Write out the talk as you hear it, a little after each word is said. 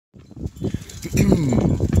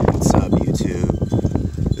What's up, YouTube?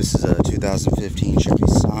 This is a 2015 Chevy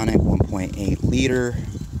Sonic 1.8 liter.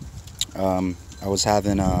 I was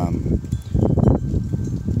having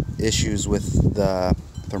issues with the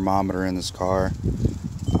thermometer in this car.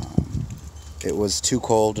 It was too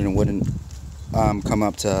cold and it wouldn't come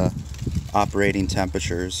up to operating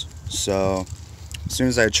temperatures. So as soon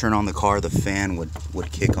as I turn on the car, the fan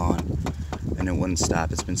would kick on and it wouldn't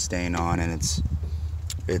stop. It's been staying on, and it's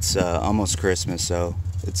almost Christmas, so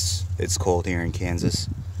it's cold here in Kansas,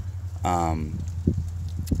 and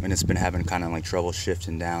it's been having kind of like trouble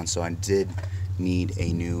shifting down. So I did need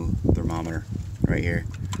a new thermometer right here.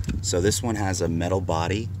 So this one has a metal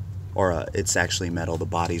body, or it's actually metal. The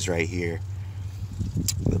body's right here.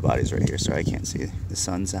 The body's right here. Sorry, I can't see. The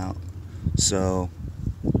sun's out. So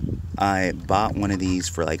I bought one of these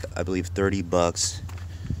for like, I believe, 30 bucks.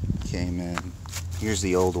 Came in. Here's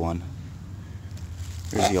the old one.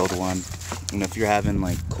 Here's the old one. And if you're having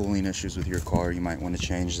like cooling issues with your car, you might want to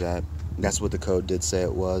change that. That's what the code did say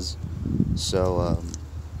it was. So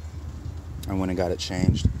I went and got it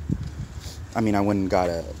changed. I mean, I went and got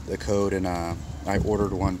the code, and I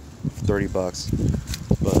ordered one for 30 bucks.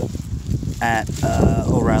 But at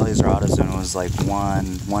O'Reilly's or AutoZone, it was like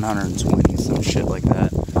 120, some shit like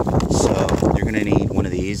that. So you're gonna need one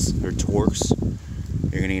of these, or Torx.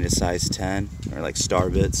 You're gonna need a size 10, or like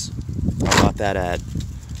starbits. I bought that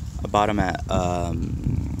I bought them at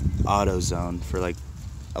AutoZone for like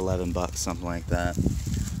 11 bucks, something like that.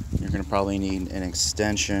 You're gonna probably need an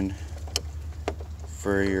extension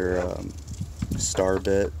for your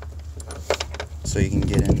starbit, so you can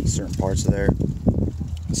get in certain parts of there.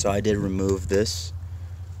 So I did remove this,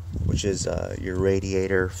 which is your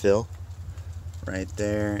radiator fill right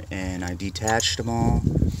there, and I detached them all.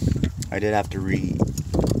 I did have to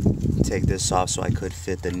take this off so I could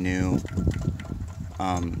fit the new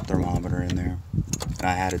thermometer in there, and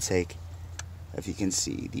I had to take, if you can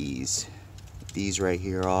see, these right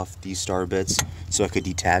here off, these star bits, so I could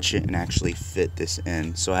detach it and actually fit this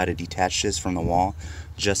in. So I had to detach this from the wall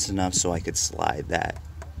just enough so I could slide that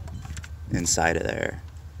inside of there.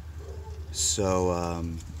 So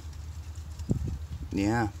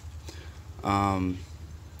yeah, gonna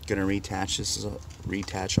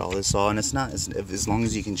retach all this all, and it's not as long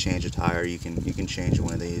as you can change a tire, you can change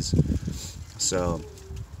one of these. So,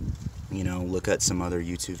 you know, look at some other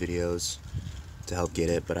YouTube videos to help get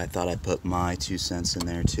it, but I thought I'd put my 2 cents in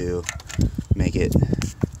there too, make it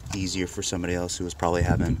easier for somebody else who was probably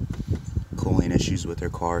having cooling issues with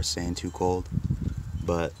their car, staying too cold.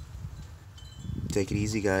 But take it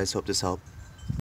easy, guys. Hope this helped.